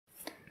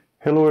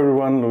Hello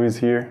everyone, Luis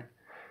here.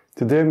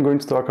 Today I'm going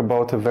to talk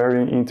about a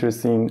very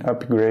interesting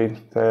upgrade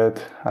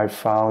that I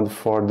found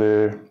for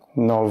the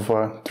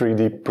Nova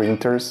 3D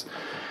printers.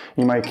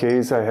 In my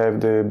case, I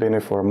have the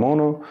Bene4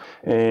 Mono,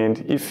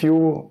 and if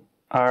you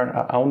are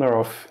an owner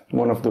of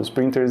one of those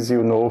printers,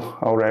 you know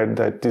already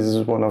that this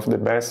is one of the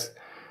best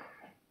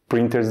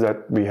printers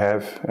that we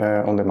have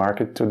on the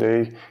market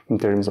today in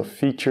terms of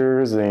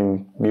features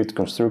and build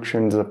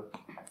construction. It's a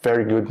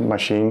very good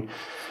machine,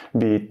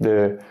 be it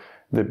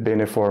the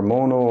Bene4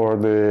 Mono or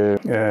the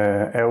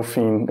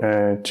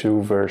Elfin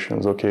 2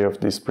 versions, okay, of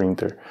this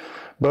printer.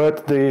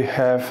 But they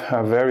have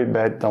a very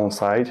bad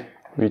downside,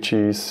 which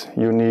is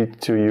you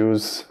need to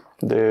use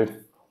the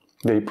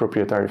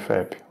proprietary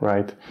FEP,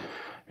 right?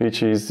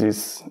 Which is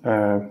this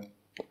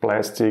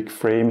plastic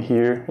frame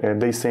here.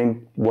 They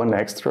sent one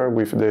extra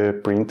with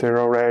the printer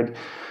already,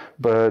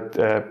 but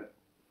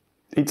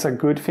it's a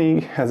good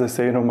thing, as I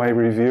said on my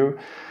review.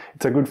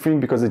 It's a good thing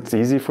because it's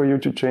easy for you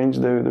to change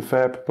the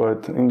FEP,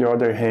 but on the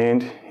other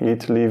hand,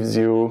 it leaves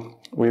you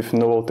with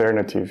no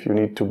alternative. You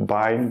need to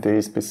buy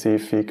the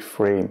specific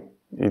frame.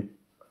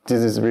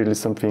 This is really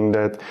something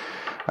that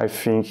I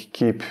think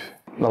keep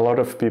a lot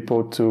of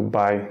people to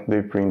buy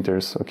the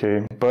printers,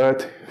 okay?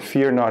 But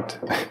fear not.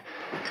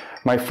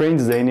 My friend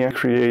Zhenya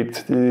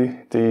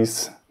created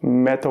these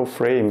metal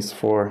frames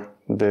for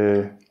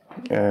the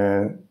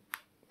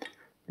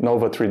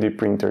Nova 3D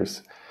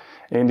printers,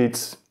 and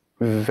it's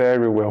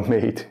very well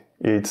made.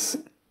 It's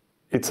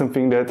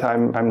something that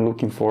I'm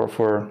looking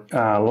for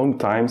a long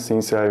time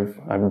since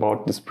I've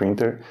bought this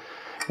printer,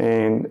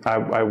 and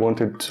I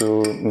wanted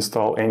to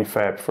install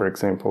nFEP, for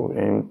example,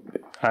 and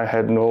I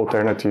had no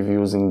alternative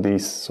using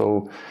this.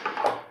 So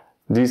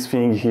this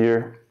thing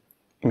here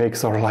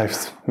makes our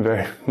lives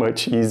very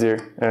much easier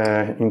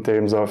in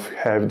terms of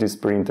have this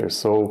printer.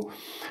 So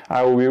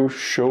I will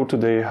show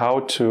today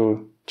how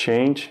to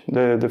change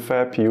the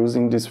FEP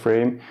using this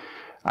frame.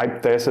 I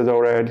tested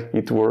already,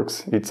 it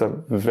works. It's a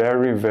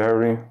very,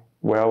 very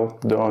well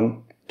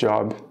done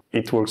job.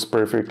 It works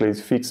perfectly, it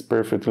fits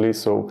perfectly.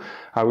 So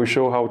I will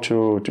show how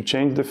to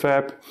change the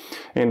FEP,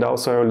 and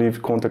also I'll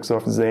leave contacts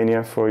of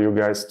Zhenya for you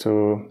guys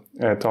to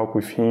talk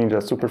with him.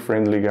 He's a super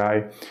friendly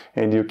guy,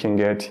 and you can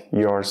get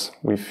yours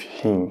with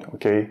him,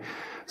 okay?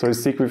 So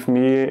stick with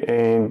me,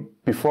 and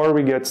before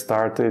we get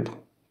started,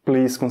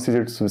 please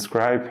consider to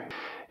subscribe.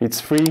 It's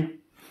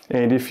free,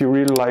 and if you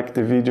really like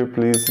the video,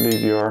 please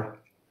leave your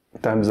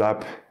thumbs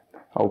up.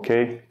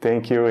 Okay,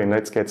 thank you, and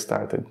let's get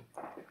started.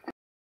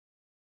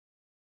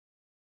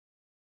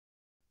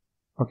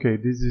 Okay,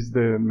 this is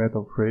the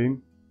metal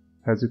frame.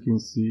 As you can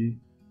see,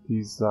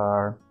 these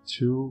are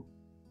two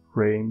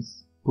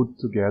frames put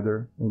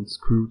together and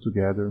screwed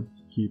together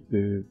to keep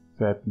the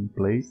FEP in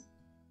place.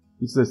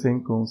 It's the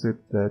same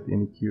concept that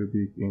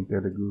Anycubic and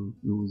Telugu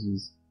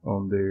uses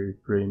on their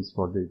frames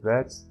for the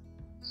vats,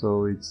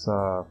 so it's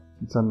a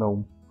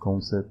known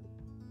concept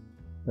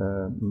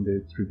in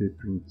the 3D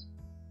print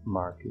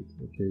market,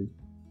 okay?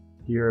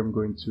 Here I'm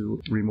going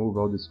to remove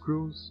all the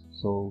screws,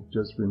 so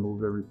just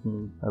remove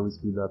everything. I will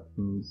speed up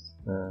things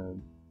and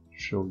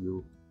show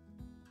you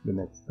the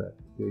next step,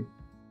 okay?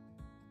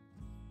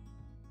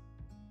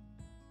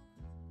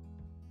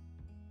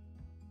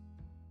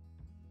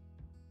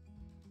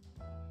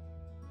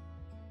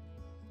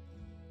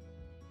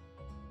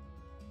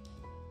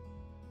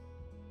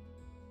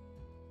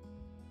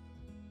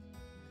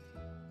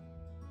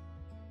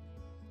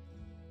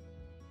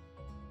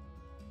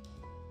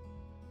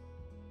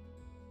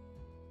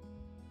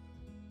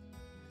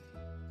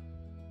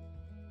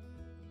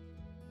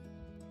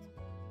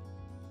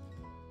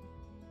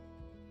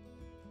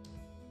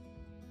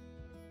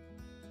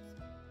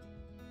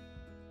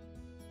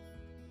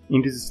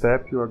 In this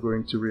step, you are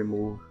going to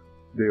remove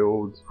the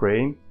old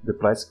frame, the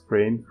plastic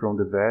frame from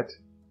the vat,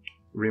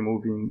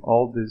 removing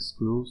all the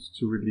screws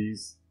to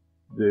release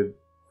the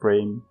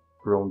frame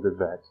from the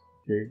vat,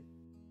 okay?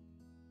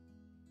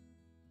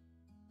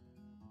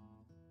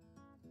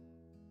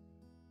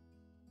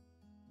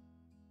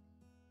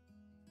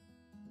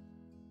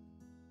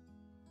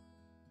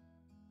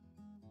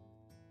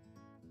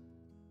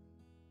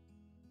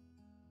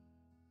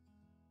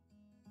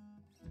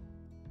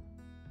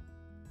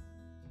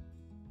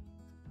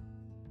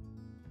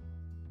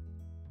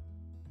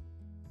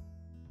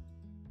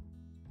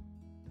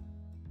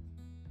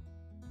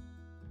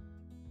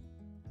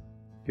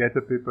 Get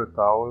a paper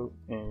towel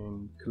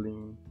and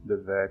clean the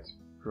vat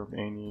from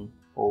any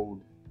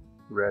old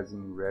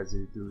resin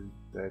residue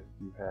that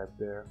you have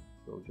there.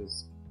 So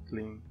just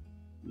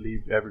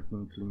leave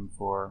everything clean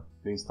for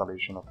the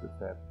installation of the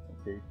FEP,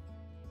 okay?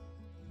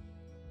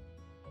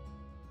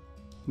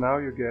 Now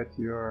you get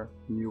your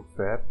new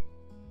FEP,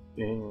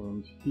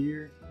 and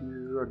here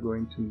you are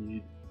going to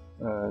need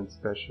a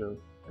special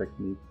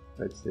technique,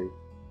 let's say,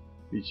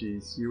 which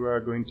is you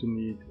are going to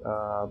need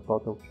a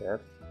bottle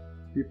cap.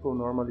 People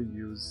normally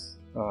use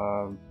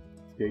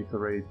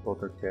Gatorade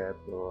bottle cap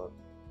or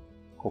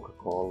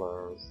Coca-Cola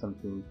or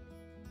something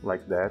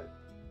like that.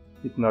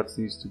 It not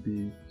needs to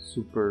be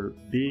super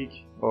big,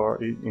 or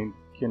it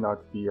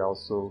cannot be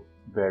also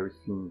very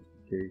thin,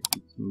 okay?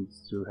 It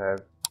needs to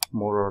have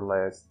more or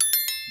less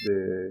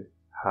the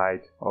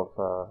height of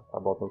a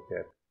bottle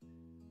cap.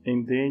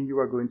 And then you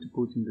are going to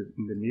put in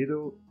the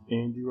middle,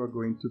 and you are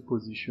going to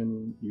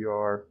position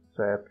your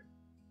FEP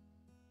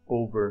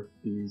over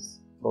this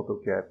bottle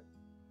cap.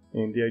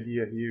 And the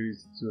idea here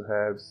is to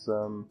have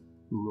some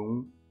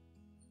room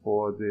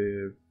for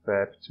the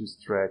FEP to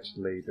stretch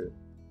later.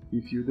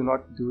 If you do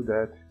not do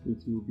that, it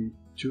will be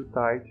too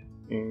tight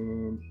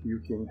and you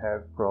can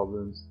have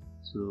problems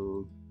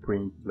to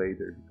print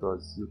later,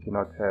 because you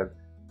cannot have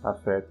a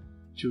FEP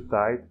too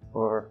tight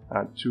or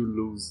a too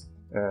loose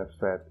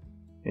FEP.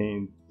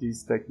 And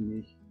this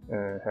technique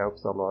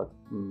helps a lot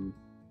in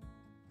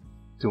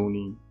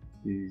tuning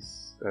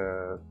this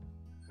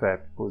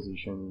FEP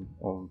positioning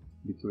on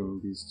between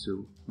these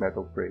two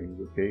metal frames,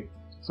 okay?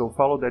 So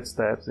follow that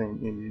steps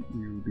and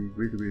you'll be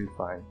really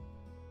fine.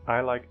 I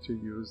like to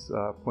use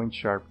a point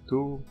sharp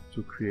tool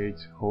to create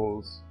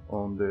holes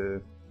on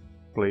the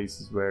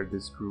places where the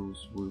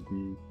screws will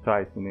be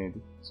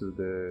tightened to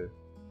the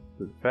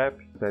FEP.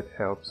 That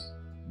helps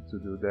to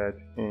do that,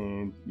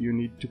 and you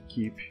need to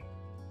keep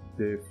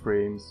the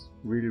frames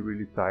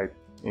really tight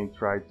and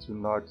try to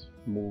not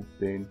move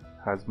them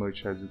as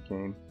much as you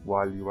can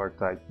while you are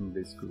tightening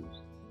the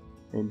screws.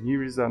 And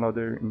here is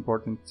another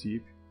important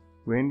tip.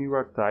 When you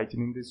are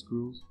tightening the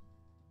screws,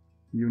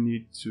 you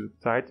need to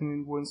tighten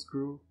in one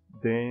screw,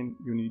 then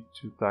you need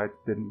to tighten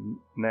the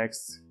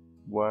next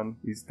one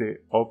is the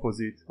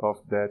opposite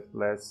of that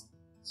last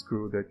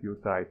screw that you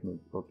tightened,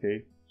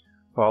 okay?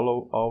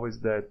 Follow always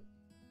that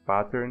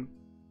pattern.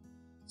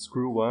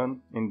 Screw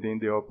one and then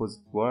the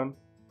opposite one,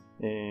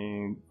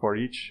 and for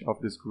each of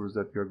the screws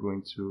that you're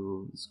going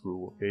to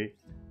screw, okay?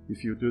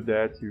 If you do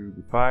that, you'll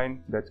be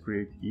fine. That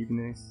creates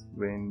evenness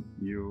when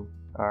you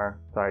are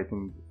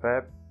tightening the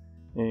FEP,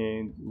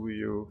 and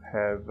will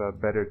have a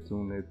better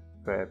tuned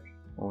FEP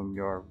on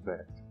your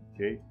vat,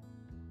 okay?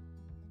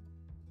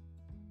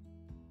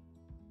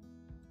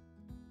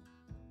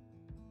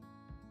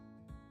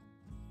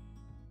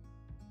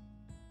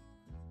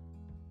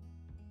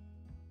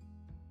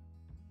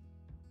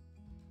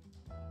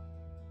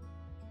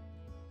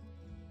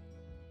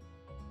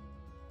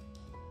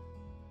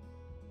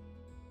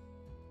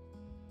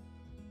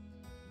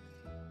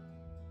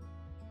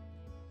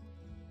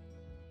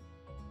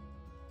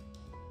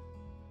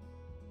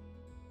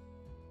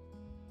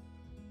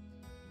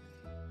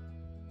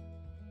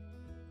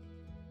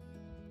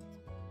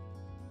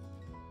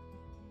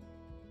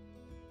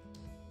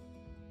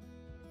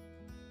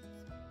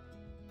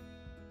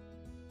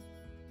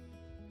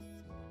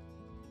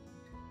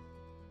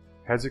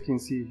 As you can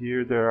see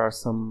here, there are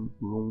some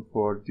room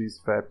for this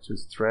FEP to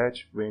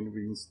stretch when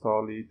we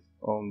install it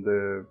on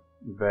the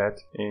vat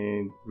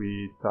and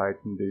we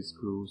tighten the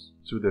screws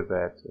to the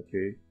vat,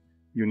 okay?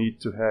 You need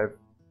to have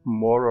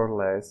more or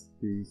less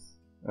this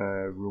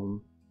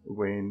room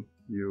when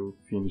you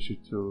finish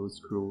to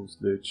screw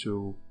the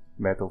two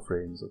metal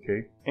frames,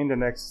 okay? And the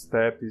next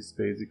step is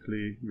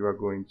basically you are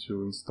going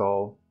to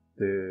install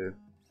the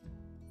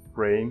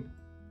frame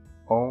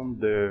on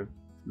the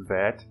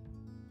vat.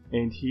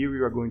 And here we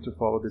are going to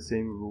follow the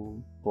same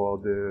rule for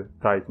the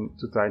tighten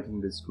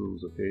the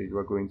screws, okay? You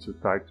are going to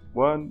tighten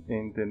one,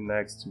 and the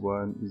next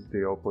one is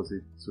the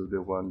opposite to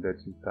the one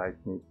that you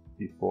tightened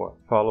before.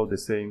 Follow the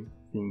same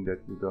thing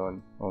that you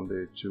done on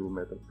the two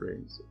metal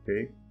frames,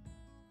 okay?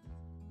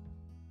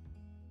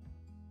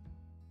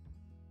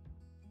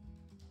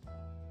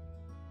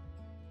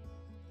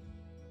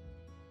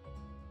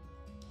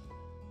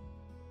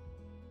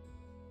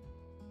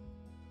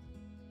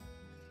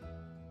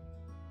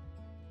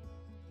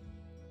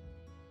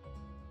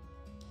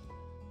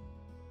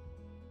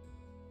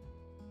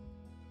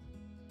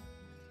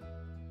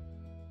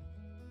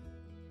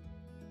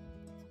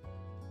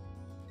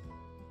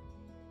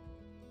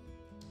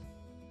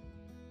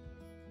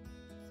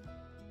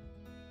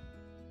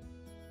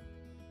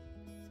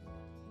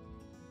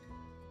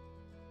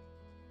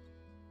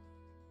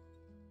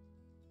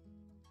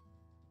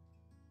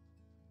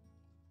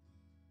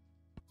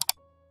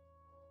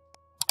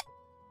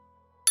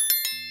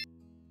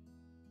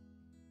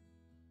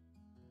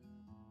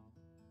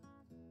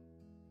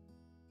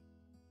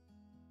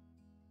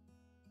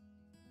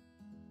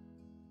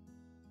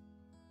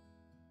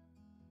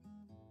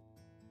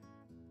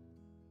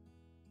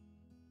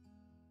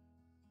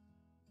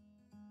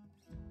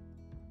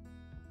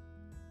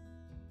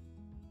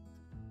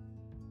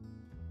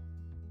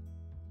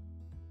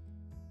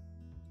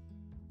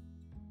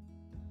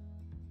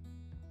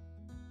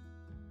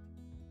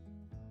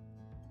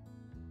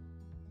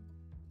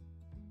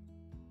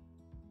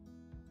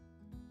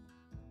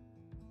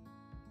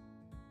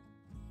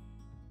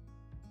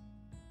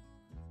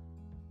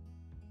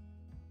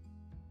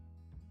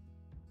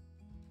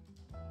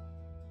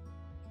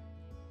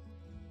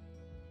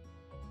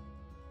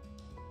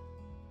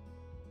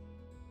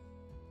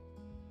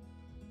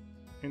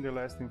 And the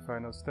last and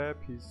final step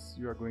is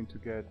you are going to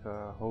get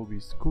a hobby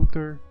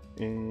scooter,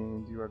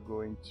 and you are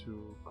going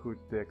to cut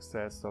the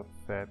excess of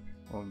FEP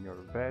on your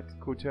vat.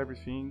 Coat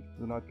everything,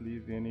 do not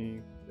leave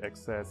any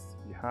excess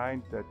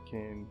behind that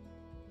can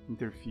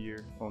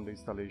interfere on the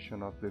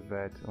installation of the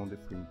vat on the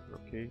printer,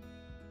 okay?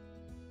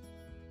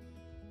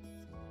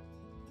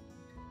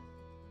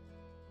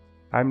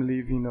 I'm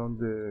leaving on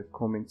the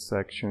comment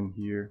section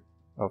here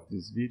of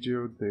this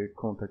video the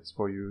contacts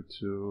for you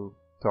to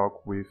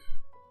talk with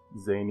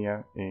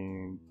Zhenya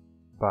and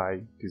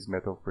buy this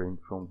metal frame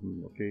from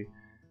him, okay?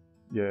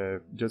 Yeah,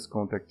 just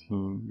contact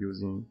him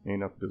using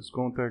any of those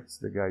contacts.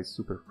 The guy is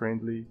super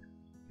friendly.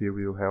 He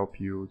will help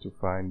you to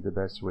find the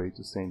best way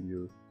to send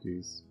you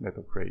this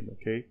metal frame,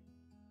 okay?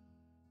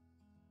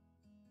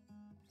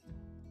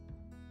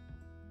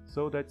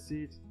 So that's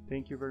it.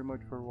 Thank you very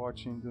much for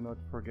watching. Do not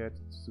forget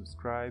to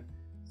subscribe.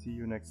 See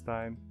you next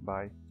time.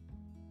 Bye.